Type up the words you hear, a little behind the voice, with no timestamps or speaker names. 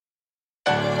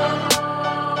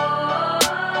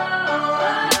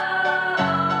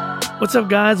What's up,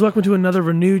 guys? Welcome to another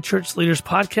Renewed Church Leaders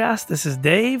podcast. This is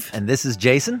Dave. And this is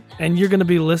Jason. And you're going to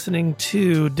be listening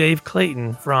to Dave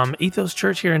Clayton from Ethos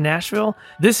Church here in Nashville.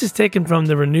 This is taken from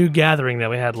the Renewed gathering that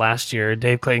we had last year.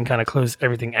 Dave Clayton kind of closed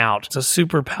everything out. It's a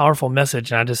super powerful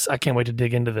message, and I can't wait to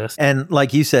dig into this. And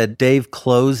like you said, Dave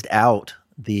closed out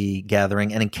the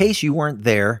gathering. And in case you weren't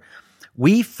there,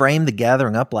 we framed the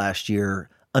gathering up last year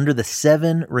under the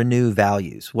 7 Renew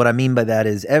values. What I mean by that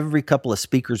is every couple of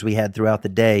speakers we had throughout the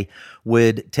day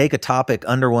would take a topic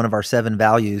under one of our 7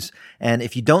 values. And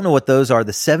if you don't know what those are,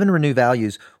 the 7 Renew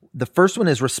values, the first one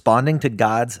is responding to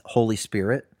God's Holy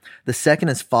Spirit. The second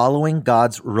is following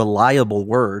God's reliable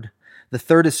word. The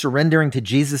third is surrendering to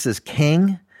Jesus as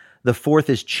King. The fourth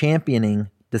is championing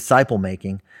disciple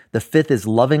making. The fifth is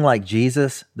loving like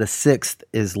Jesus. The sixth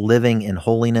is living in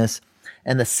holiness.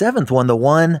 And the seventh one, the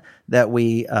one that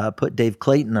we put Dave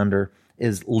Clayton under,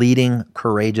 is leading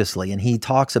courageously. And he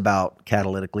talks about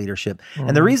catalytic leadership. Mm-hmm.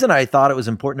 And the reason I thought it was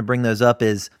important to bring those up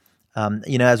is,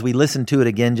 as we listened to it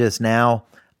again just now,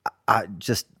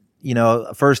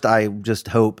 first I just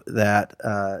hope that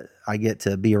I get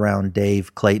to be around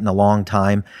Dave Clayton a long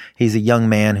time. He's a young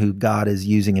man who God is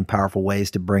using in powerful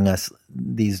ways to bring us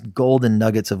these golden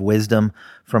nuggets of wisdom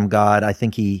from God. I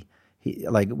think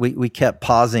we kept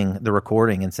pausing the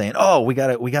recording and saying, "Oh, we got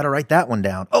to write that one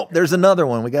down. Oh, there's another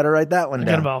one. We got to write that one down."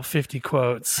 Got about 50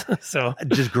 quotes. So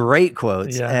just great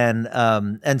quotes. Yeah.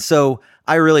 And so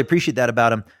I really appreciate that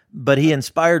about him. But he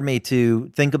inspired me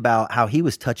to think about how he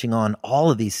was touching on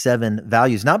all of these 7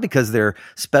 values, not because they're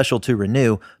special to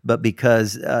Renew, but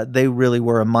because they really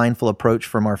were a mindful approach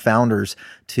from our founders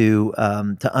to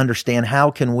understand how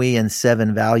can we in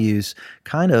 7 values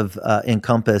kind of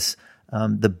encompass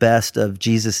the best of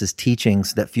Jesus's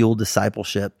teachings that fuel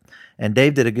discipleship. And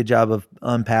Dave did a good job of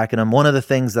unpacking them. One of the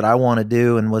things that I want to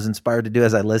do and was inspired to do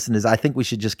as I listened is I think we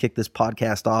should just kick this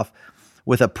podcast off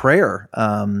with a prayer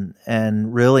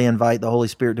and really invite the Holy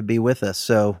Spirit to be with us.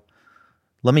 So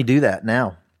let me do that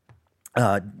now.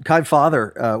 Kind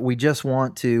Father, we just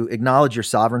want to acknowledge your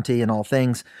sovereignty in all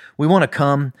things. We want to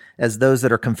come as those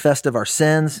that are confessed of our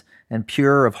sins and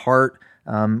pure of heart.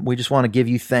 We just want to give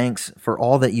you thanks for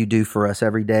all that you do for us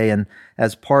every day. And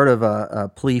as part of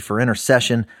a plea for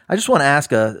intercession, I just want to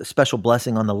ask a special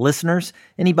blessing on the listeners.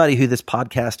 Anybody who this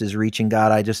podcast is reaching,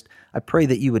 God, I pray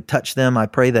that you would touch them. I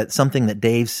pray that something that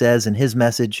Dave says in his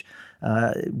message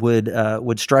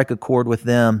would strike a chord with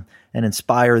them and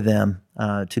inspire them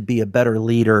to be a better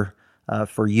leader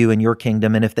for you and your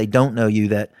kingdom. And if they don't know you,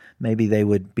 that maybe they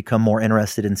would become more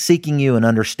interested in seeking you and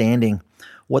understanding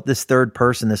what this third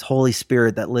person, this Holy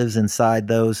Spirit that lives inside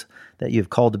those that you've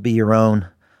called to be your own,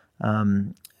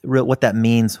 what that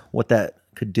means, what that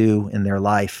could do in their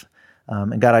life.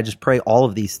 And God, I just pray all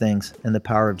of these things in the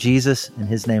power of Jesus. In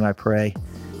his name I pray,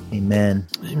 amen.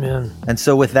 Amen. And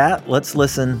so with that, let's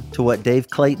listen to what Dave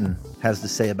Clayton has to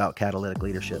say about catalytic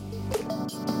leadership.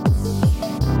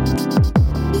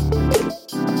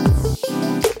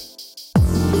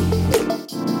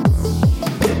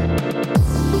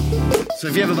 So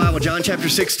if you have a Bible, John chapter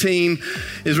 16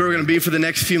 is where we're going to be for the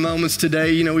next few moments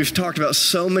today. You know, we've talked about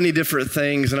so many different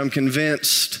things, and I'm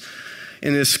convinced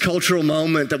in this cultural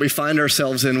moment that we find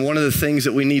ourselves in, one of the things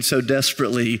that we need so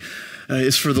desperately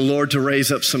is for the Lord to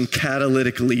raise up some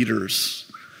catalytic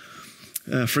leaders.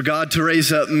 For God to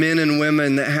raise up men and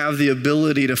women that have the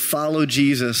ability to follow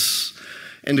Jesus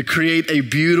and to create a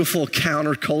beautiful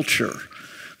counterculture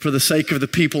for the sake of the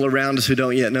people around us who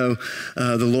don't yet know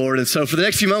the Lord. And so for the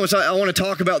next few moments, I want to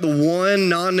talk about the one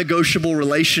non-negotiable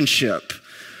relationship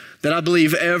that I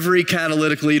believe every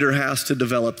catalytic leader has to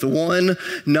develop. The one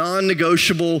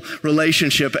non-negotiable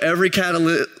relationship every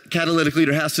catalytic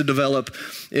leader has to develop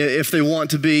if they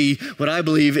want to be what I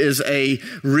believe is a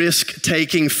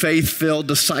risk-taking, faith-filled,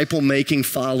 disciple-making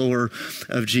follower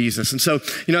of Jesus. And so,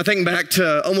 I think back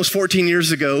to almost 14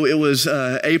 years ago, it was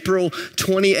April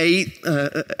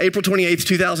 28th,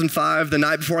 2005, the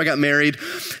night before I got married.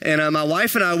 And my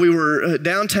wife and I, we were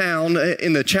downtown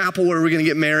in the chapel where we're going to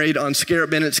get married on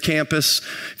Scarrett Bennett's campus.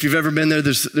 If you've ever been there,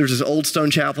 there's this old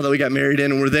stone chapel that we got married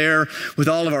in, and we're there with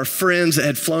all of our friends that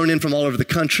had flown in from all over the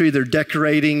country. They're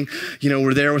decorating.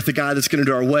 We're there with the guy that's going to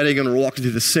do our wedding, and we're walking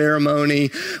through the ceremony.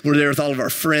 We're there with all of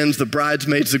our friends, the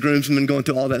bridesmaids, the groomsmen, going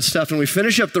through all that stuff. And we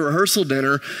finish up the rehearsal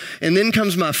dinner, and then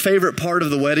comes my favorite part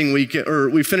of the wedding weekend, or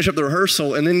we finish up the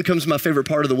rehearsal, and then comes my favorite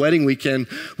part of the wedding weekend,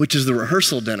 which is the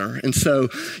rehearsal dinner. And so,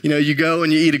 you go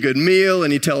and you eat a good meal,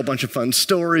 and you tell a bunch of fun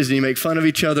stories, and you make fun of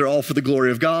each other, all for the glory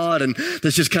of God. And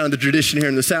that's just kind of the tradition here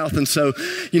in the South. And so,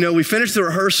 we finish the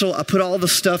rehearsal. I put all the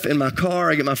stuff in my car.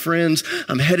 I get my friends.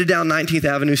 I'm headed down 19th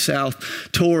Avenue South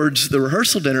towards the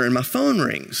rehearsal dinner, and my phone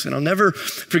rings. And I'll never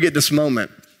forget this moment.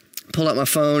 Pull out my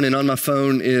phone, and on my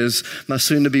phone is my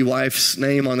soon-to-be wife's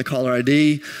name on the caller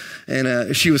ID.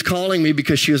 And she was calling me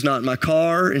because she was not in my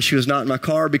car, and she was not in my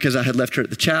car because I had left her at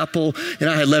the chapel, and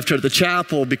I had left her at the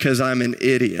chapel because I'm an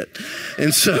idiot.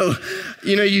 And so,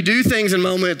 you do things in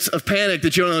moments of panic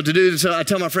that you don't know what to do. So I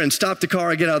tell my friend, stop the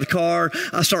car. I get out of the car.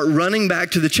 I start running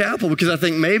back to the chapel because I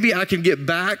think maybe I can get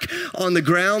back on the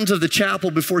grounds of the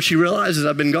chapel before she realizes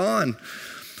I've been gone.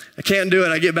 I can't do it.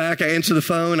 I get back. I answer the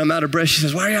phone. I'm out of breath. She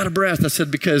says, why are you out of breath? I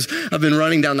said, because I've been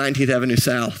running down 19th Avenue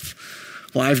South.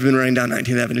 Well, I've been running down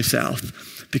 19th Avenue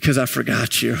South because I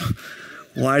forgot you.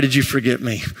 Why did you forget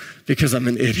me? Because I'm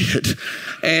an idiot.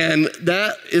 And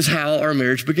that is how our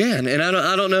marriage began. And I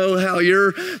don't know how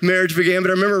your marriage began, but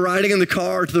I remember riding in the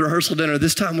car to the rehearsal dinner,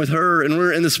 this time with her, and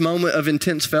we're in this moment of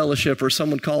intense fellowship, or some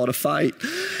would call it a fight.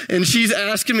 And she's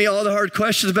asking me all the hard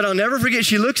questions, but I'll never forget,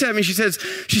 she looks at me, she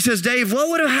says, Dave, what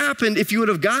would have happened if you would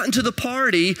have gotten to the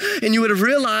party and you would have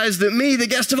realized that me, the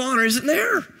guest of honor, isn't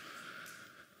there?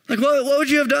 Like, what would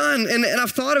you have done? And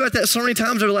I've thought about that so many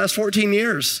times over the last 14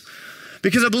 years.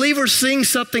 Because I believe we're seeing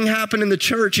something happen in the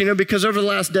church, because over the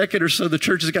last decade or so, the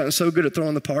church has gotten so good at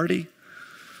throwing the party.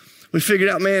 We figured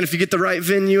out, man, if you get the right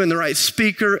venue and the right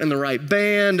speaker and the right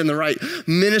band and the right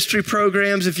ministry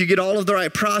programs, if you get all of the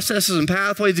right processes and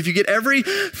pathways, if you get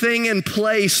everything in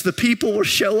place, the people will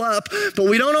show up. But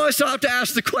we don't always stop to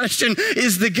ask the question,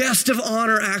 is the guest of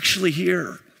honor actually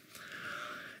here?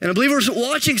 And I believe we're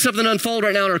watching something unfold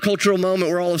right now in our cultural moment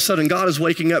where all of a sudden God is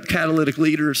waking up catalytic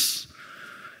leaders.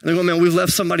 And they go, man, we've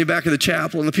left somebody back in the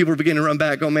chapel, and the people are beginning to run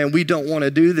back, go, man, we don't want to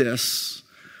do this.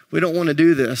 We don't want to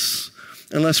do this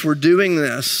unless we're doing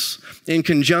this in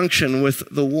conjunction with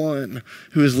the one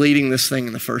who is leading this thing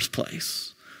in the first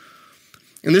place.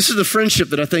 And this is the friendship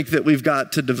that I think that we've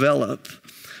got to develop.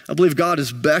 I believe God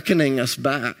is beckoning us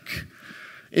back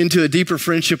into a deeper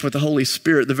friendship with the Holy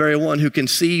Spirit, the very one who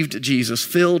conceived Jesus,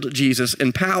 filled Jesus,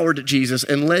 empowered Jesus,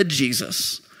 and led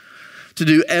Jesus to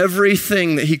do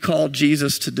everything that he called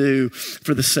Jesus to do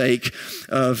for the sake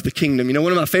of the kingdom.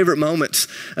 One of my favorite moments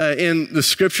in the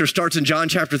scripture starts in John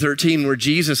chapter 13, where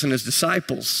Jesus and his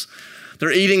disciples,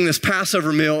 they're eating this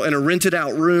Passover meal in a rented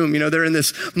out room. They're in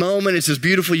this moment. It's this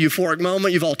beautiful, euphoric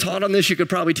moment. You've all taught on this. You could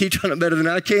probably teach on it better than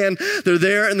I can. They're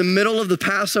there in the middle of the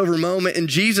Passover moment, and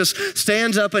Jesus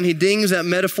stands up and he dings that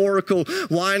metaphorical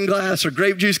wine glass or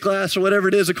grape juice glass or whatever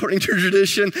it is according to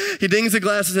tradition. He dings the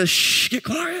glass and says, shh, get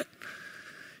quiet.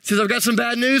 He says, I've got some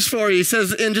bad news for you. He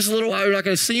says, in just a little while, you're not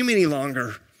going to see me any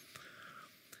longer.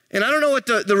 And I don't know what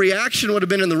the reaction would have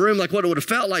been in the room, like what it would have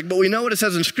felt like, but we know what it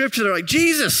says in Scripture. They're like,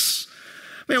 Jesus,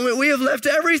 man, we have left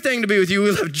everything to be with you.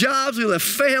 We left jobs, we left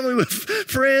family, we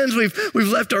left friends, we've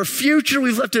left our future,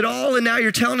 we've left it all, and now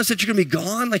you're telling us that you're going to be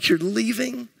gone, like you're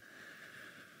leaving.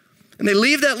 And they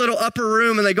leave that little upper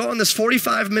room, and they go on this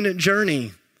 45-minute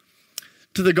journey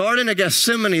to the Garden of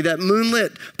Gethsemane, that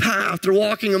moonlit path. They're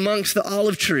walking amongst the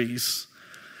olive trees.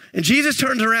 And Jesus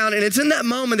turns around, and it's in that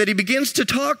moment that he begins to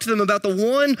talk to them about the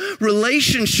one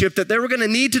relationship that they were going to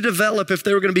need to develop if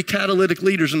they were going to be catalytic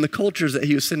leaders in the cultures that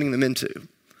he was sending them into.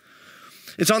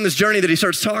 It's on this journey that he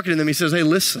starts talking to them. He says, hey,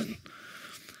 listen.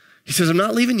 He says, I'm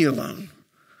not leaving you alone.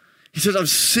 He says, I'm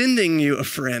sending you a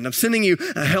friend. I'm sending you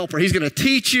a helper. He's going to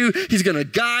teach you. He's going to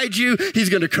guide you. He's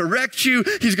going to correct you.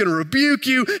 He's going to rebuke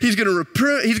you. He's going to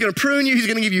prune you. He's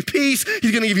going to give you peace.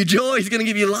 He's going to give you joy. He's going to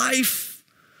give you life.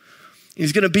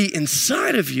 He's going to be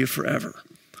inside of you forever.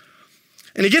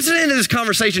 And he gets into this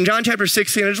conversation, John chapter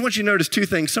 16. I just want you to notice two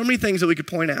things, so many things that we could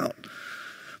point out.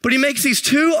 But he makes these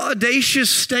two audacious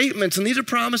statements, and these are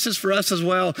promises for us as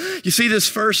well. You see this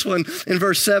first one in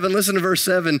verse 7. Listen to verse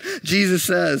 7. Jesus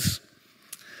says,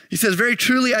 he says, very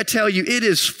truly I tell you, it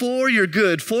is for your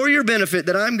good, for your benefit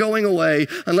that I'm going away.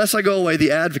 Unless I go away,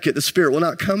 the advocate, the Spirit will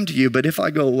not come to you. But if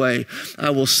I go away, I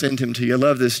will send him to you. I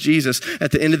love this. Jesus, at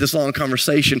the end of this long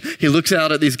conversation, he looks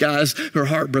out at these guys who are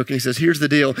heartbroken. He says, here's the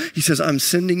deal. He says, I'm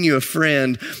sending you a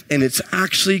friend, and it's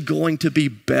actually going to be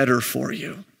better for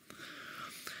you.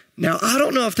 Now, I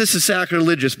don't know if this is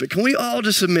sacrilegious, but can we all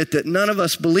just admit that none of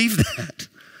us believe that?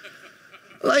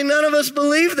 Like none of us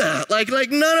believe that. Like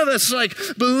none of us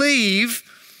believe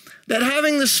that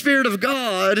having the Spirit of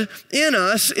God in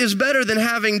us is better than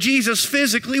having Jesus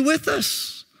physically with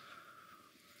us.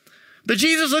 But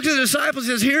Jesus looks at the disciples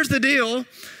and says, here's the deal.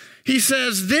 He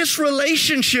says, this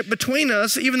relationship between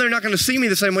us, even though they're not going to see me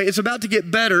the same way, it's about to get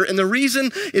better. And the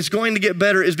reason it's going to get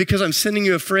better is because I'm sending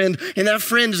you a friend, and that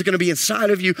friend is going to be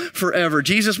inside of you forever.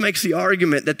 Jesus makes the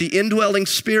argument that the indwelling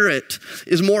Spirit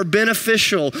is more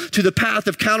beneficial to the path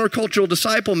of countercultural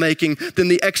disciple making than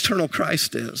the external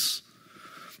Christ is.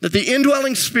 That the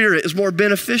indwelling Spirit is more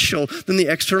beneficial than the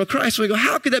external Christ. So we go,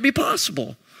 how could that be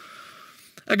possible?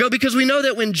 I go, because we know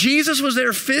that when Jesus was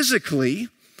there physically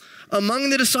among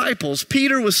the disciples,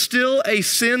 Peter was still a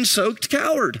sin-soaked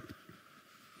coward.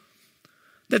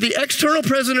 That the external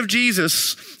presence of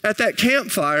Jesus at that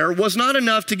campfire was not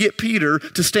enough to get Peter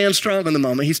to stand strong in the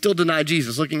moment. He still denied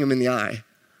Jesus, looking him in the eye.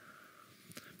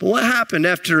 But what happened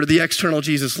after the external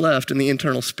Jesus left and the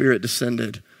internal Spirit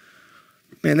descended?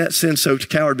 Man, that sin-soaked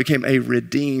coward became a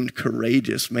redeemed,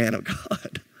 courageous man of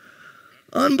God.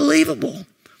 Unbelievable.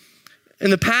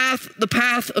 And the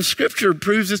path of Scripture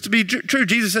proves this to be true.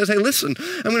 Jesus says, hey, listen,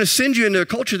 I'm going to send you into a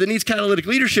culture that needs catalytic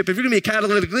leadership. If you're going to be a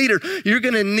catalytic leader, you're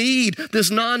going to need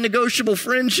this non-negotiable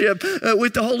friendship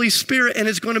with the Holy Spirit, and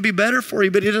it's going to be better for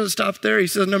you. But he doesn't stop there. He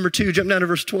says, number 2, jump down to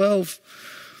verse 12.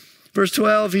 Verse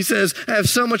 12, he says, I have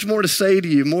so much more to say to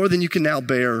you, more than you can now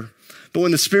bear. But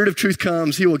when the Spirit of truth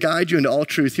comes, he will guide you into all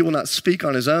truth. He will not speak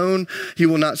on his own. He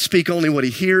will not speak only what he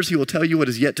hears. He will tell you what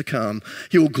is yet to come.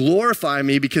 He will glorify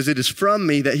me because it is from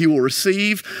me that he will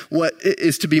receive what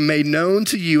is to be made known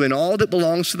to you, and all that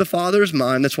belongs to the Father is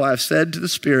mine. That's why I've said to the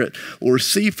Spirit, will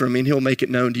receive from me and he'll make it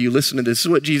known to you. Listen to this. This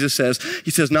is what Jesus says.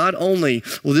 He says, not only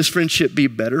will this friendship be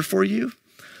better for you,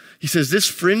 he says this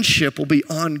friendship will be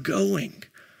ongoing.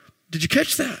 Did you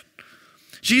catch that?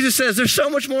 Jesus says, there's so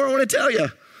much more I want to tell you.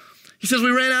 He says,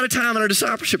 we ran out of time in our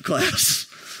discipleship class.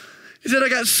 He said, I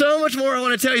got so much more I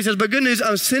want to tell you. He says, but good news,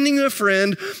 I'm sending you a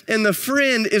friend, and the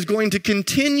friend is going to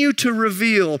continue to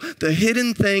reveal the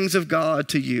hidden things of God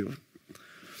to you.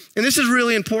 And this is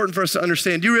really important for us to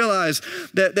understand. You realize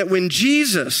that when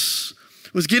Jesus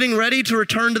was getting ready to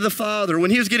return to the Father,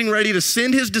 when he was getting ready to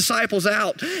send his disciples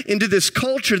out into this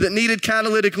culture that needed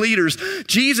catalytic leaders,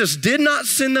 Jesus did not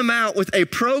send them out with a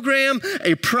program,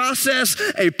 a process,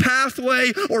 a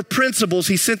pathway, or principles.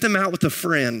 He sent them out with a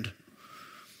friend.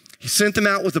 He sent them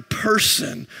out with a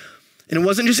person. And it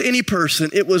wasn't just any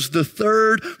person. It was the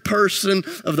third person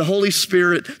of the Holy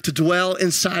Spirit to dwell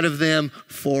inside of them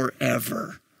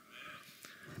forever.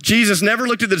 Jesus never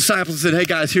looked at the disciples and said, hey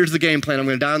guys, here's the game plan. I'm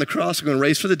going to die on the cross. I'm going to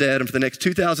raise for the dead. And for the next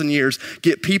 2,000 years,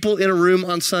 get people in a room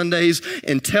on Sundays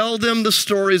and tell them the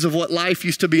stories of what life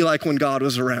used to be like when God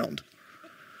was around.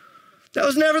 That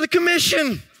was never the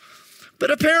commission.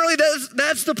 But apparently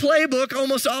that's the playbook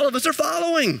almost all of us are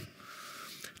following.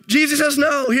 Jesus says,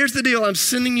 no, here's the deal. I'm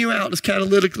sending you out as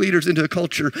catalytic leaders into a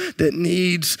culture that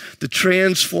needs the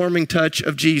transforming touch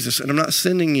of Jesus. And I'm not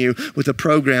sending you with a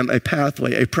program, a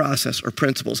pathway, a process, or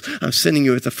principles. I'm sending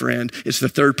you with a friend. It's the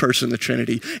third person of the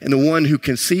Trinity. And the one who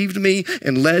conceived me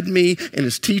and led me and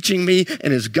is teaching me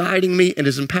and is guiding me and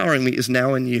is empowering me is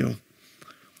now in you.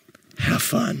 Have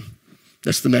fun.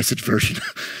 That's the Message version.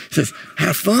 It says,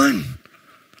 have fun.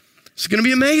 It's going to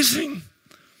be amazing.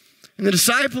 And the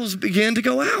disciples began to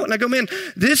go out. And I go, man,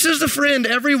 this is the friend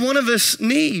every one of us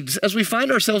needs as we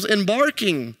find ourselves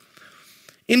embarking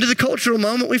into the cultural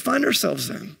moment we find ourselves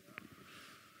in.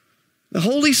 The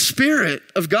Holy Spirit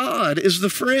of God is the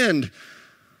friend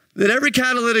that every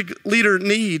catalytic leader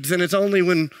needs. And it's only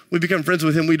when we become friends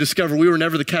with him we discover we were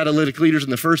never the catalytic leaders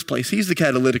in the first place. He's the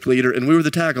catalytic leader and we were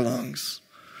the tag-alongs.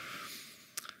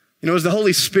 You know, it was the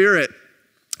Holy Spirit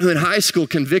who in high school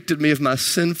convicted me of my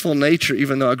sinful nature.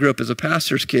 Even though I grew up as a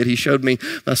pastor's kid, he showed me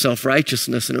my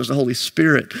self-righteousness, and it was the Holy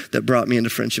Spirit that brought me into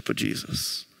friendship with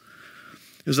Jesus.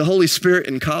 It was the Holy Spirit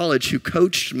in college who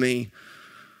coached me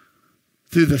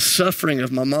through the suffering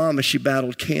of my mom as she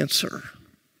battled cancer.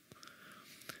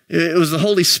 It was the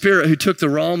Holy Spirit who took the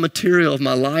raw material of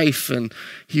my life and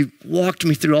he walked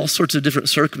me through all sorts of different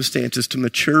circumstances to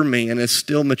mature me and is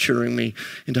still maturing me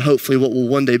into hopefully what will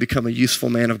one day become a useful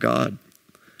man of God.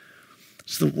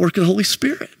 It's the work of the Holy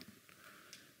Spirit.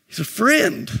 He's a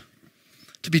friend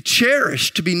to be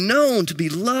cherished, to be known, to be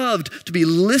loved, to be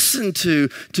listened to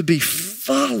be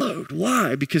followed.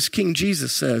 Why? Because King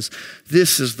Jesus says,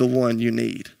 this is the one you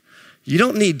need. You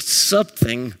don't need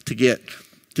something to get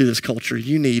through this culture.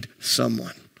 You need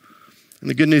someone. And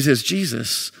the good news is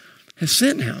Jesus has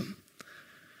sent him.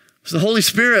 It's the Holy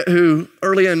Spirit who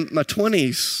early in my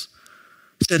 20s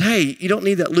said, hey, you don't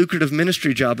need that lucrative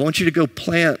ministry job. I want you to go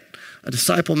plant a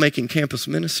disciple-making campus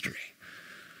ministry.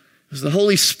 It was the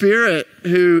Holy Spirit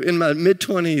who, in my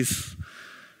mid-20s,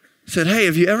 said, hey,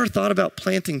 have you ever thought about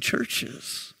planting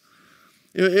churches?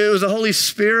 It was the Holy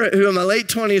Spirit who, in my late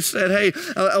 20s, said, hey,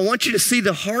 I want you to see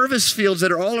the harvest fields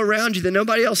that are all around you that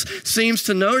nobody else seems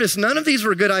to notice. None of these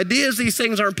were good ideas. These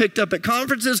things aren't picked up at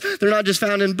conferences. They're not just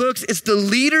found in books. It's the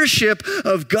leadership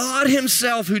of God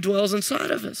himself who dwells inside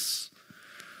of us.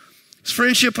 It's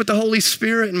friendship with the Holy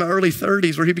Spirit in my early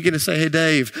 30s where he began to say, hey,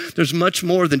 Dave, there's much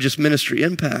more than just ministry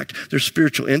impact. There's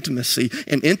spiritual intimacy,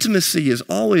 and intimacy is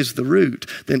always the root.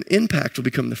 Then impact will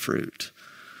become the fruit.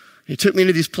 He took me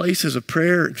into these places of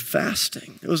prayer and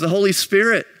fasting. It was the Holy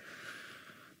Spirit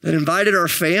that invited our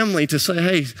family to say,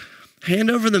 hey, hand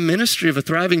over the ministry of a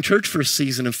thriving church for a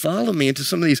season and follow me into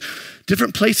some of these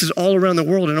different places all around the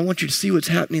world. And I want you to see what's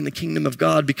happening in the kingdom of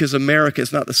God, because America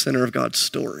is not the center of God's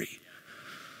story.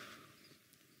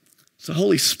 It's the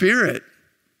Holy Spirit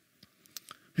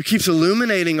who keeps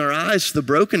illuminating our eyes to the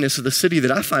brokenness of the city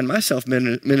that I find myself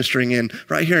ministering in,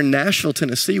 right here in Nashville,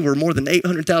 Tennessee, where more than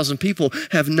 800,000 people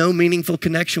have no meaningful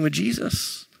connection with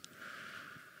Jesus.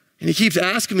 And he keeps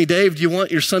asking me, Dave, do you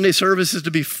want your Sunday services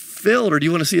to be filled, or do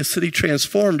you want to see a city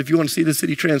transformed? If you want to see the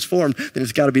city transformed, then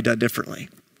it's got to be done differently.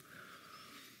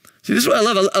 See, this is what I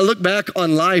love. I look back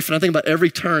on life and I think about every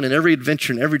turn and every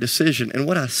adventure and every decision, and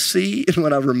what I see and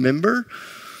what I remember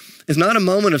is not a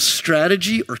moment of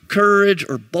strategy or courage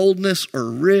or boldness or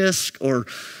risk or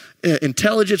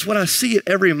intelligence. What I see at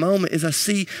every moment is I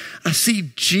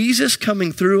see Jesus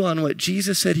coming through on what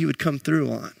Jesus said he would come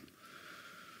through on.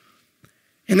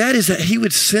 And that is that he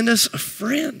would send us a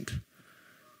friend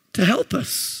to help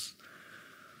us.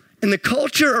 And the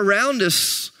culture around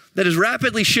us that is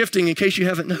rapidly shifting, in case you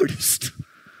haven't noticed,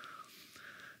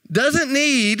 doesn't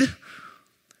need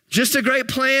just a great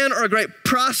plan or a great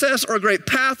process or a great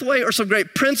pathway or some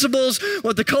great principles.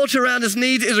 What the culture around us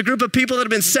needs is a group of people that have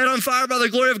been set on fire by the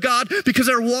glory of God because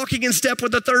they're walking in step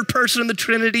with the third person in the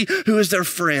Trinity who is their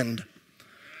friend.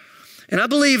 And I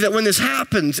believe that when this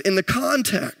happens in the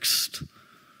context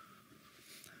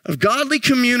of godly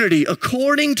community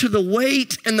according to the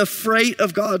weight and the freight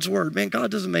of God's word, man,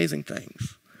 God does amazing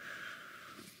things.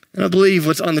 And I believe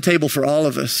what's on the table for all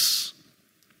of us,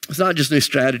 it's not just new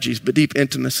strategies, but deep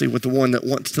intimacy with the one that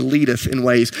wants to lead us in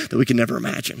ways that we can never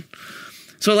imagine.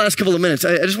 So the last couple of minutes,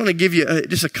 I just want to give you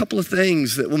just a couple of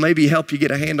things that will maybe help you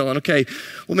get a handle on, okay,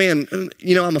 well, man,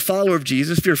 I'm a follower of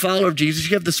Jesus. If you're a follower of Jesus,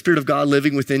 you have the Spirit of God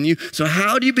living within you. So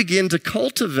how do you begin to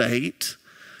cultivate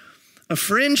a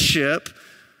friendship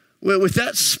with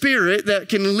that spirit that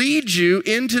can lead you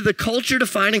into the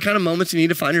culture-defining kind of moments you need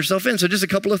to find yourself in? So just a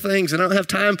couple of things, and I don't have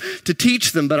time to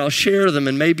teach them, but I'll share them,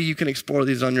 and maybe you can explore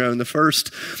these on your own. The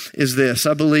first is this.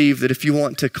 I believe that if you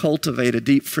want to cultivate a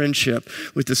deep friendship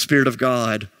with the Spirit of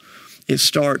God, it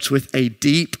starts with a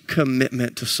deep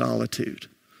commitment to solitude.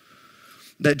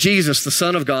 That Jesus, the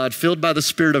Son of God, filled by the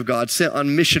Spirit of God, sent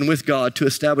on mission with God to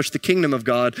establish the kingdom of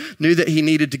God, knew that he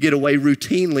needed to get away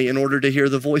routinely in order to hear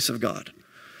the voice of God.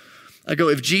 I go,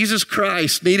 if Jesus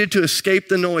Christ needed to escape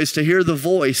the noise to hear the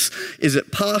voice, is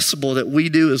it possible that we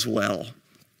do as well?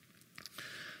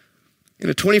 In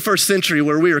the 21st century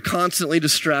where we are constantly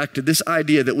distracted, this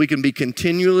idea that we can be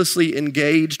continuously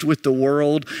engaged with the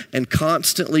world and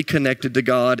constantly connected to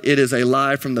God, it is a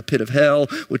lie from the pit of hell,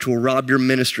 which will rob your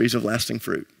ministries of lasting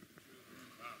fruit.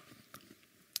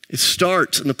 It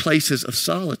starts in the places of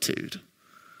solitude.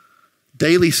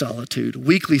 Daily solitude,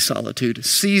 weekly solitude,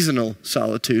 seasonal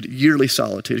solitude, yearly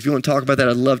solitude. If you want to talk about that,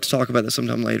 I'd love to talk about that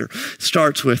sometime later. It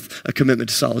starts with a commitment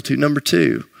to solitude. Number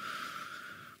two,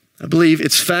 I believe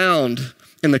it's found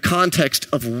in the context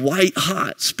of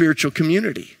white-hot spiritual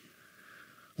community.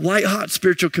 White-hot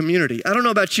spiritual community. I don't know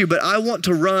about you, but I want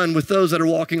to run with those that are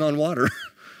walking on water.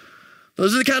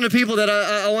 Those are the kind of people that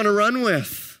I want to run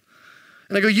with.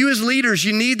 And I go, you as leaders,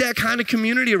 you need that kind of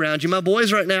community around you. My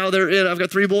boys right now, I've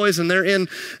got 3 boys, and they're in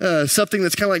something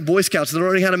that's kind of like Boy Scouts. They're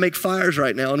learning how to make fires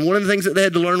right now. And one of the things that they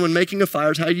had to learn when making a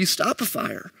fire is how you stop a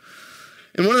fire.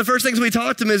 And one of the first things we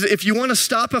taught them is if you want to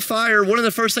stop a fire, one of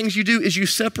the first things you do is you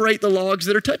separate the logs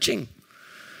that are touching.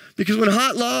 Because when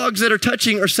hot logs that are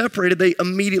touching are separated, they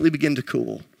immediately begin to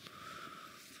cool.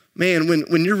 Man,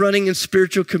 when you're running in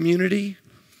spiritual community,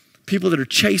 people that are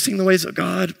chasing the ways of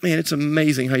God, man, it's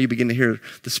amazing how you begin to hear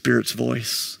the Spirit's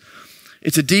voice.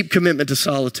 It's a deep commitment to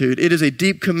solitude. It is a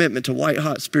deep commitment to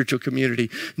white-hot spiritual community.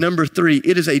 Number 3,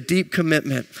 it is a deep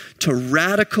commitment to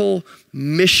radical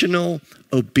missional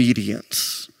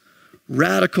obedience.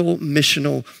 Radical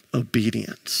missional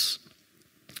obedience.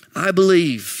 I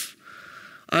believe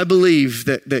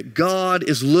that God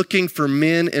is looking for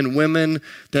men and women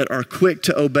that are quick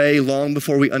to obey long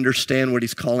before we understand what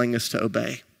he's calling us to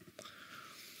obey.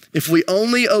 If we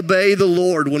only obey the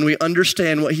Lord when we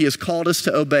understand what he has called us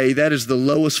to obey, that is the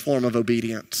lowest form of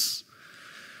obedience.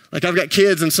 Like I've got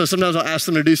kids, and so sometimes I'll ask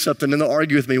them to do something and they'll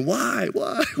argue with me, why?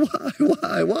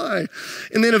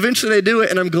 And then eventually they do it,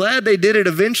 and I'm glad they did it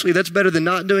eventually. That's better than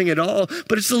not doing it at all,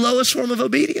 but it's the lowest form of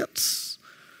obedience.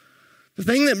 The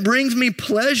thing that brings me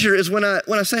pleasure is when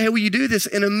I say, hey, will you do this?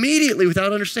 And immediately,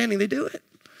 without understanding, they do it.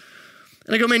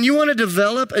 And I go, man, you want to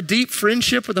develop a deep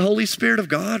friendship with the Holy Spirit of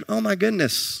God? Oh my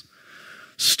goodness.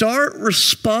 Start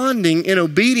responding in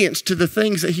obedience to the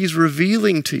things that he's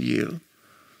revealing to you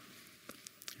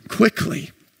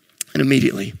quickly and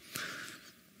immediately.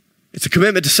 It's a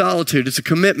commitment to solitude. It's a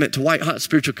commitment to white hot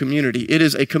spiritual community. It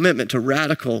is a commitment to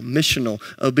radical missional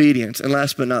obedience. And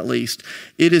last but not least,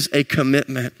 it is a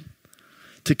commitment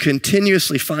to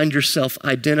continuously find yourself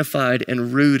identified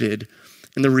and rooted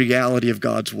in the reality of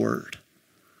God's word.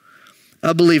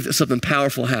 I believe that something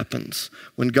powerful happens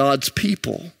when God's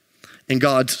people and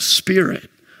God's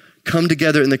Spirit come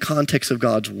together in the context of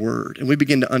God's word. And we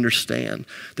begin to understand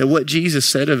that what Jesus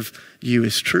said of you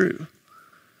is true.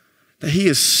 That he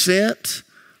has sent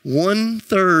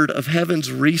 1/3 of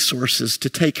heaven's resources to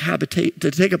take up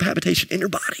habitation in your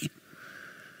body.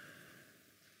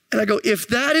 And I go, if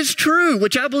that is true,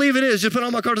 which I believe it is, just put all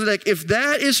my cards on the deck. If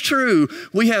that is true,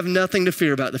 we have nothing to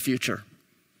fear about the future.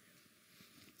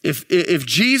 If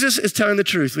Jesus is telling the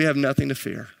truth, we have nothing to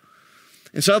fear.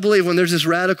 And so I believe when there's this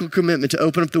radical commitment to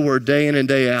open up the word day in and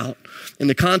day out, in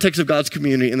the context of God's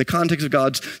community, in the context of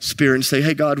God's Spirit, and say,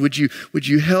 hey, God, would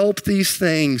you help these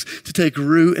things to take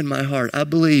root in my heart? I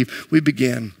believe we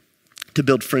begin to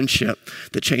build friendship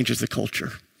that changes the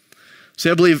culture. See,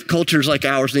 I believe cultures like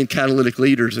ours need catalytic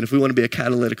leaders. And if we want to be a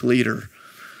catalytic leader,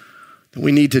 then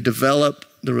we need to develop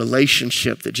the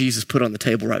relationship that Jesus put on the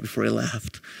table right before he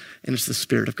left. And it's the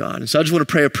Spirit of God. And so I just want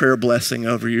to pray a prayer blessing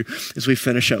over you as we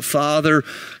finish up. Father,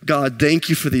 God, thank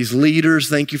you for these leaders.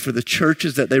 Thank you for the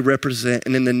churches that they represent.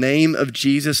 And in the name of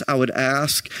Jesus, I would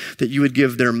ask that you would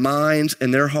give their minds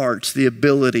and their hearts the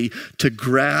ability to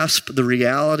grasp the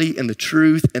reality and the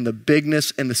truth and the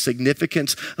bigness and the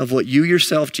significance of what you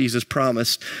yourself, Jesus,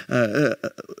 promised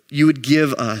you would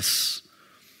give us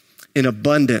in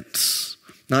abundance.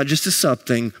 Not just as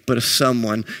something, but as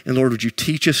someone. And Lord, would you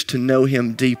teach us to know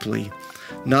him deeply,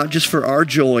 not just for our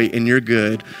joy and your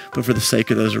good, but for the sake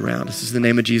of those around us. In the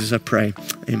name of Jesus, I pray.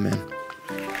 Amen.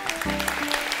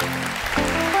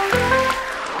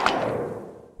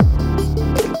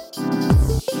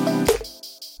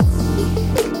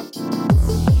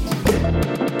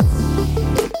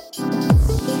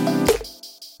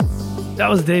 That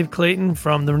was Dave Clayton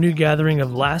from the Renewed Gathering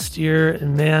of last year.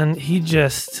 And man,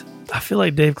 I feel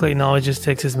like Dave Clayton always just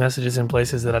takes his messages in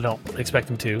places that I don't expect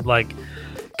him to. Like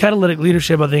catalytic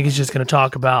leadership, I think he's just going to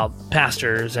talk about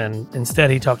pastors, and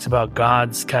instead he talks about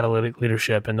God's catalytic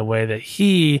leadership and the way that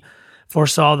he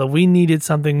foresaw that we needed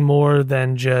something more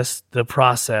than just the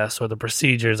process or the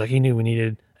procedures. Like he knew we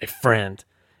needed a friend.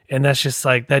 And that's just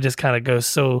like, that just kind of goes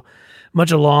so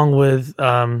much along with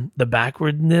the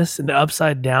backwardness and the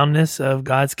upside downness of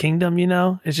God's kingdom, you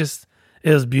know? It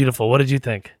was beautiful. What did you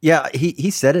think? Yeah, he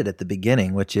said it at the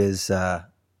beginning, which is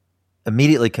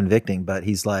immediately convicting, but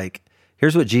he's like,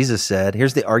 here's what Jesus said.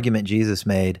 Here's the argument Jesus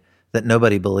made that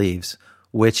nobody believes,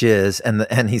 which is, and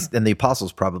the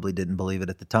apostles probably didn't believe it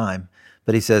at the time,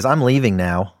 but he says, I'm leaving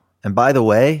now. And by the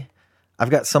way, I've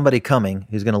got somebody coming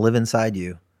who's going to live inside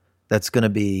you that's going to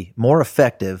be more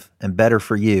effective and better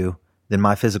for you than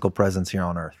my physical presence here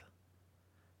on earth.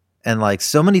 And like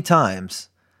so many times,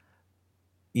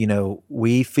 you know,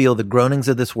 we feel the groanings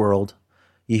of this world.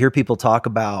 You hear people talk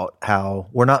about how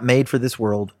we're not made for this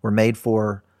world. We're made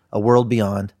for a world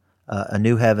beyond, a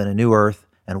new heaven, a new earth,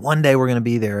 and one day we're going to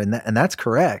be there. And that's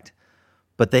correct.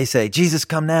 But they say, Jesus,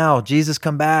 come now. Jesus,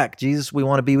 come back. Jesus, we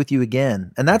want to be with you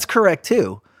again. And that's correct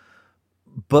too.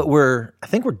 But I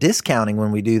think we're discounting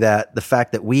when we do that, the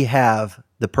fact that we have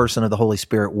the person of the Holy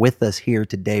Spirit with us here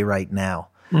today, right now.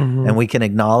 Mm-hmm. And we can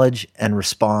acknowledge and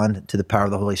respond to the power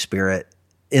of the Holy Spirit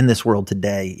in this world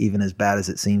today, even as bad as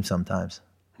it seems sometimes.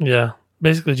 Yeah.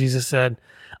 Basically, Jesus said,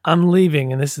 I'm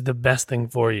leaving, and this is the best thing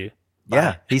for you. Bye.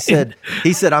 Yeah.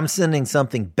 He said, I'm sending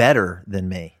something better than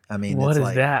me. I mean, what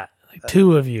is that? Like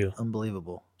two of you.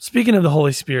 Unbelievable. Speaking of the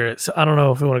Holy Spirit, so I don't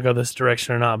know if we want to go this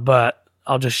direction or not, but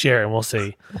I'll just share it and we'll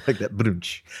see. Like that.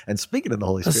 And speaking of the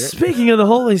Holy Spirit. Speaking of the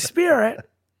Holy Spirit,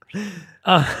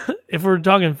 if we're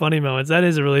talking funny moments, that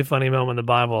is a really funny moment in the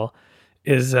Bible,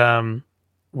 is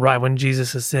right when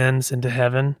Jesus ascends into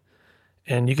heaven.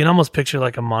 And you can almost picture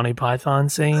like a Monty Python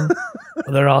scene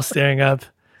where they're all staring up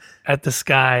at the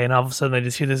sky, and all of a sudden they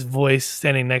just hear this voice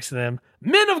standing next to them,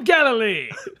 Men of Galilee!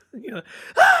 You know,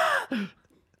 ah!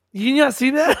 You not see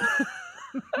that?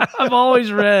 I've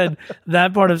always read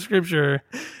that part of Scripture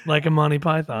like a Monty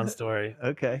Python story.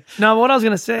 Okay. Now, what I was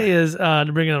going to say is, to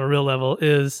bring it on a real level,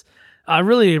 is I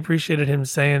really appreciated him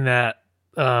saying that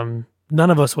none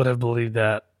of us would have believed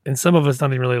that. And some of us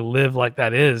don't even really live like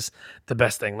that is the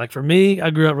best thing. Like for me, I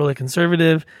grew up really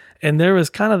conservative, and there was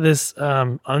kind of this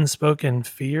unspoken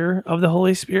fear of the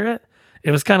Holy Spirit.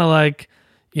 It was kind of like,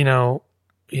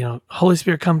 Holy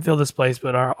Spirit, come fill this place,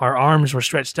 but our arms were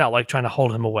stretched out, like trying to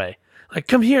hold him away. Like,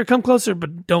 come here, come closer,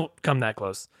 but don't come that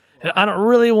close. I don't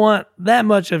really want that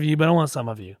much of you, but I want some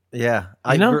of you. Yeah.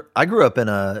 I grew up in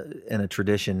a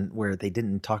tradition where they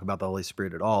didn't talk about the Holy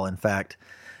Spirit at all. In fact,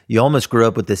 you almost grew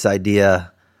up with this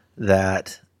idea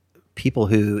that people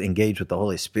who engage with the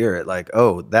Holy Spirit, like,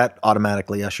 oh, that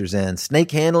automatically ushers in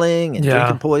snake handling and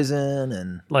drinking poison.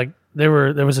 And like there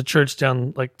was a church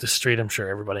down like the street. I'm sure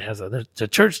everybody has that. There's a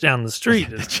church down the street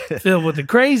that's filled with the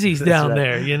crazies down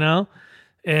there,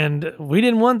 and we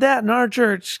didn't want that in our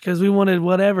church because we wanted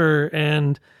whatever.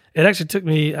 And it actually took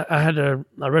me, I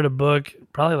read a book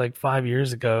probably like 5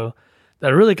 years ago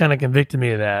that really kind of convicted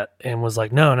me of that and was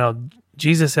like, no,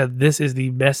 Jesus said this is the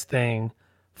best thing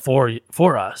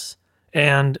for us.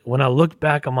 And when I look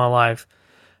back on my life,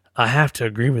 I have to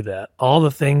agree with that. All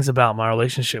the things about my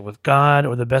relationship with God,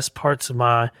 or the best parts of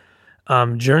my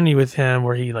journey with him,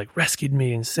 where he like rescued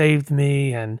me and saved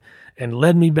me and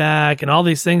led me back and all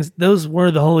these things, those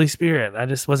were the Holy Spirit. I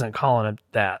just wasn't calling it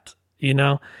that,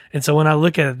 And so when I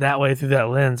look at it that way through that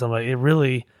lens, I'm like, it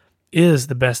really is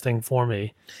the best thing for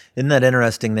me. Isn't that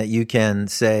interesting that you can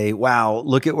say, wow,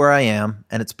 look at where I am,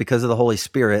 and it's because of the Holy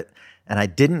Spirit, and I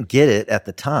didn't get it at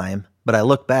the time, but I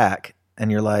look back and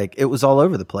you're like, it was all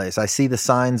over the place. I see the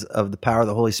signs of the power of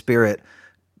the Holy Spirit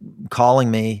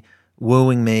calling me,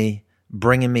 wooing me,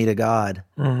 bringing me to God.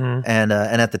 Mm-hmm. And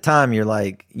at the time you're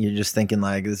just thinking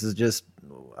like, this is just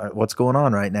what's going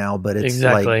on right now. But it's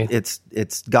exactly. like,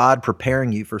 it's God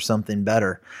preparing you for something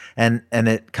better. And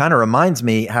it kind of reminds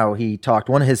me how he talked,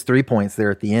 one of his 3 points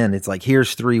there at the end. It's like,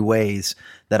 here's 3 ways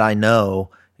that I know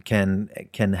can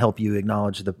help you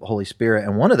acknowledge the Holy Spirit.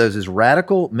 And one of those is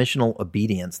radical missional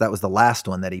obedience. That was the last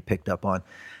one that he picked up on.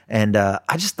 And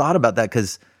I just thought about that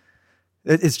because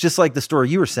it's just like the story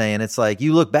you were saying. It's like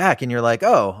you look back and you're like,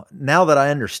 oh, now that I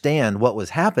understand what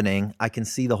was happening, I can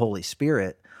see the Holy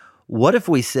Spirit. What if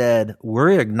we said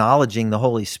we're acknowledging the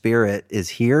Holy Spirit is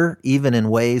here, even in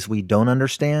ways we don't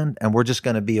understand, and we're just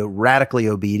going to be radically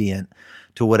obedient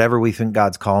to whatever we think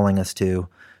God's calling us to,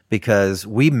 because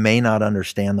we may not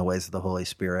understand the ways of the Holy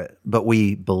Spirit, but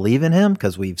we believe in him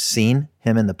because we've seen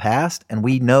him in the past, and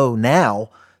we know now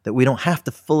that we don't have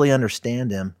to fully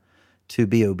understand him to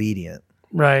be obedient.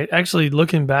 Right. Actually,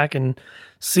 looking back and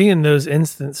seeing those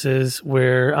instances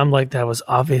where I'm like, that was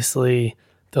obviously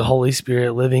the Holy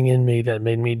Spirit living in me that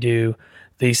made me do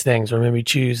these things, or made me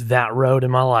choose that road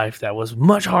in my life that was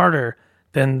much harder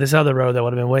than this other road that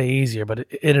would have been way easier, but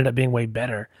it ended up being way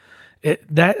better.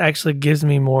 That actually gives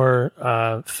me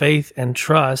more faith and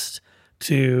trust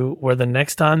to where the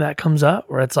next time that comes up,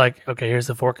 where it's like, okay, here's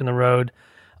the fork in the road.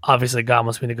 Obviously, God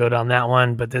wants me to go down that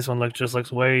one, but this one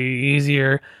looks way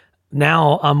easier.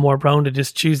 Now I'm more prone to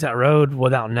just choose that road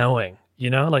without knowing,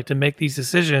 like to make these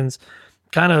decisions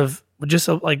kind of just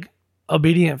like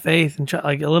obedient faith and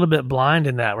like a little bit blind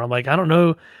in that, where I'm like, I don't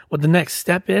know what the next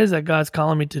step is that God's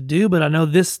calling me to do, but I know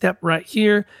this step right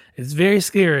here is very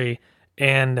scary.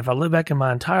 And if I look back in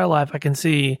my entire life, I can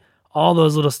see all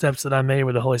those little steps that I made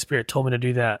where the Holy Spirit told me to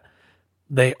do that.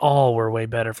 They all were way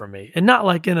better for me. And not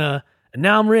like and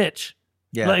now I'm rich.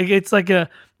 Yeah. Like it's like a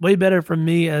way better for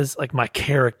me as like my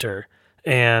character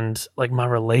and like my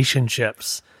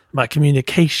relationships, my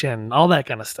communication, all that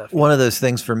kind of stuff. One of those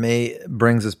things for me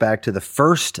brings us back to the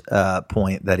first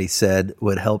point that he said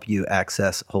would help you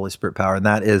access Holy Spirit power, and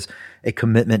that is a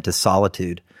commitment to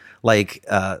solitude. Like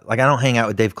I don't hang out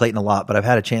with Dave Clayton a lot, but I've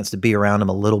had a chance to be around him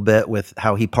a little bit with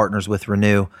how he partners with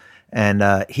Renew.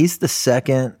 And he's the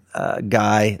second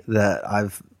guy that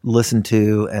I've listened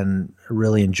to and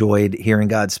really enjoyed hearing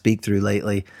God speak through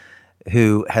lately,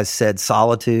 who has said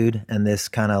solitude and this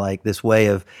kind of like this way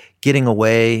of getting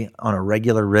away on a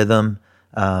regular rhythm.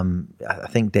 I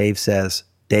think Dave says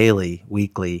daily,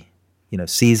 weekly,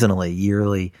 seasonally,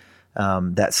 yearly,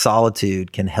 that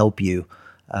solitude can help you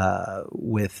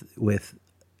with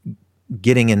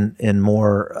getting in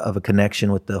more of a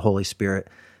connection with the Holy Spirit.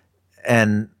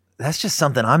 And that's just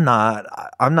something I'm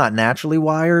not naturally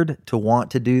wired to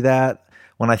want to do that.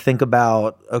 When I think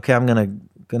about, okay, I'm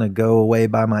gonna go away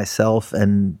by myself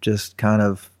and just kind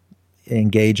of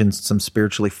engage in some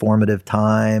spiritually formative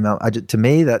time. To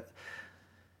me, that,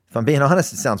 if I'm being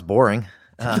honest, it sounds boring.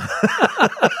 I'm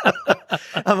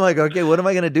like, okay, what am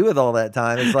I going to do with all that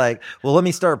time? It's like, well, let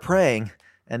me start praying.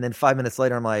 And then 5 minutes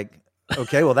later, I'm like,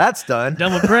 okay, well, that's done.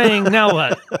 Done with praying. Now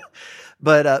what?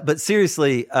 But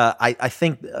seriously, I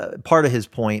think part of his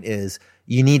point is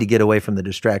you need to get away from the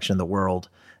distraction of the world.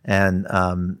 And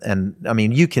I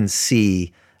mean, you can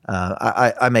see,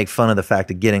 I make fun of the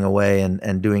fact of getting away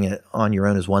and doing it on your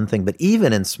own is one thing, but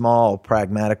even in small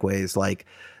pragmatic ways, like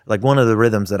like one of the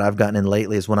rhythms that I've gotten in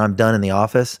lately is when I'm done in the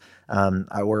office,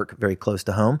 I work very close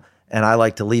to home, and I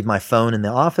like to leave my phone in the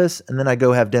office, and then I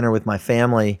go have dinner with my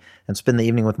family and spend the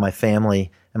evening with my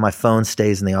family, and my phone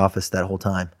stays in the office that whole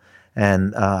time.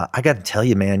 And I got to tell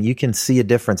you, man, you can see a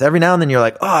difference. Every now and then you're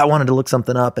like, oh, I wanted to look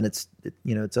something up, and it's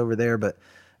over there. But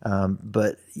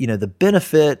the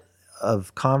benefit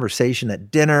of conversation at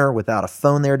dinner without a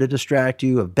phone there to distract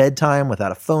you, of bedtime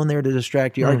without a phone there to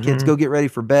distract you. All right, kids, go get ready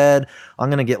for bed. I'm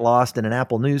going to get lost in an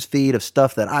Apple News feed of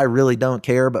stuff that I really don't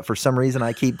care, but for some reason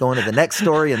I keep going to the next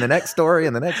story and the next story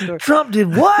and the next story. Trump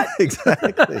did what?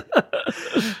 Exactly.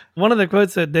 One of the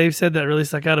quotes that Dave said that really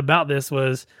stuck out about this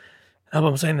was, I hope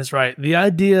I'm saying this right, the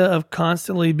idea of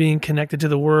constantly being connected to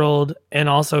the world and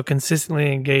also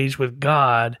consistently engaged with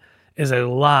God is a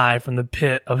lie from the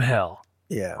pit of hell.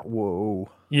 Yeah. Whoa.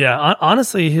 Yeah.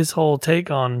 Honestly, his whole take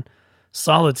on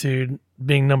solitude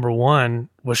being number one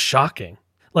was shocking.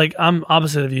 Like, I'm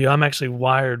opposite of you. I'm actually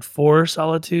wired for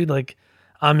solitude. Like,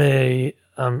 I'm an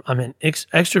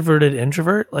extroverted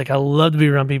introvert. Like, I love to be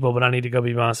around people, but I need to go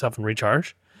be by myself and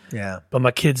recharge. Yeah. But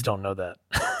my kids don't know that.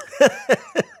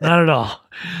 Not at all.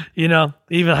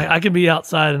 Even I can be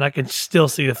outside and I can still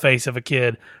see the face of a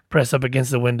kid pressed up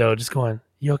against the window just going,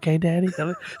 "You okay, Daddy?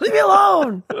 Leave me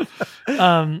alone."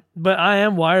 But I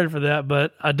am wired for that,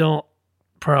 but I don't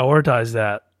prioritize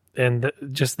that. And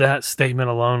just that statement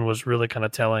alone was really kind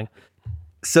of telling.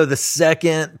 So the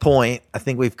second point, I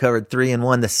think we've covered 3 in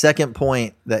 1. The second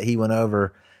point that he went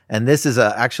over, and this is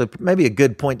actually maybe a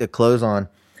good point to close on,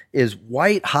 is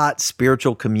white hot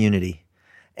spiritual community.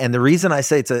 And the reason I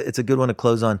say it's a good one to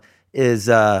close on is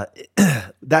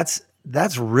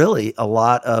that's really a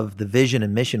lot of the vision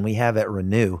and mission we have at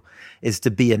Renew, is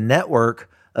to be a network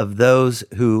of those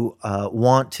who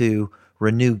want to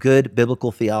renew good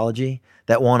biblical theology,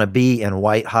 that want to be in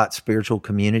white hot spiritual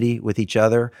community with each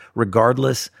other,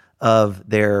 regardless of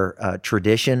their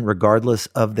tradition, regardless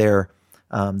of their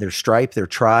stripe, their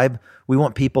tribe. We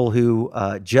want people who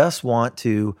just want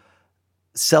to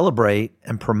celebrate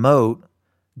and promote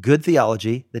good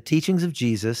theology, the teachings of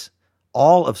Jesus,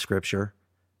 all of Scripture,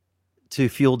 to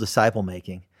fuel disciple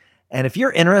making. And if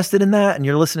you're interested in that and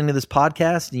you're listening to this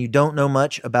podcast and you don't know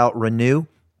much about Renew,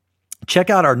 check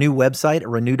out our new website at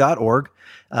renew.org.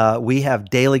 We have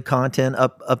daily content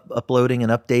uploading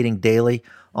and updating daily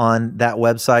on that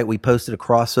website. We post it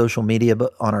across social media,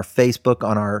 but on our Facebook,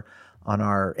 on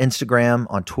our Instagram,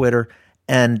 on Twitter,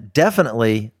 and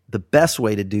definitely the best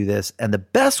way to do this and the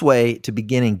best way to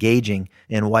begin engaging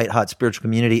in white hot spiritual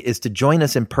community is to join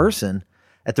us in person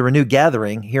at the Renew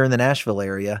Gathering here in the Nashville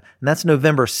area. And that's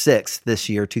November 6th this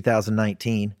year,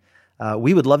 2019.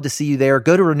 We would love to see you there.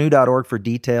 Go to renew.org for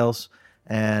details.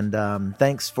 And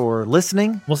thanks for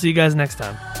listening. We'll see you guys next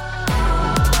time.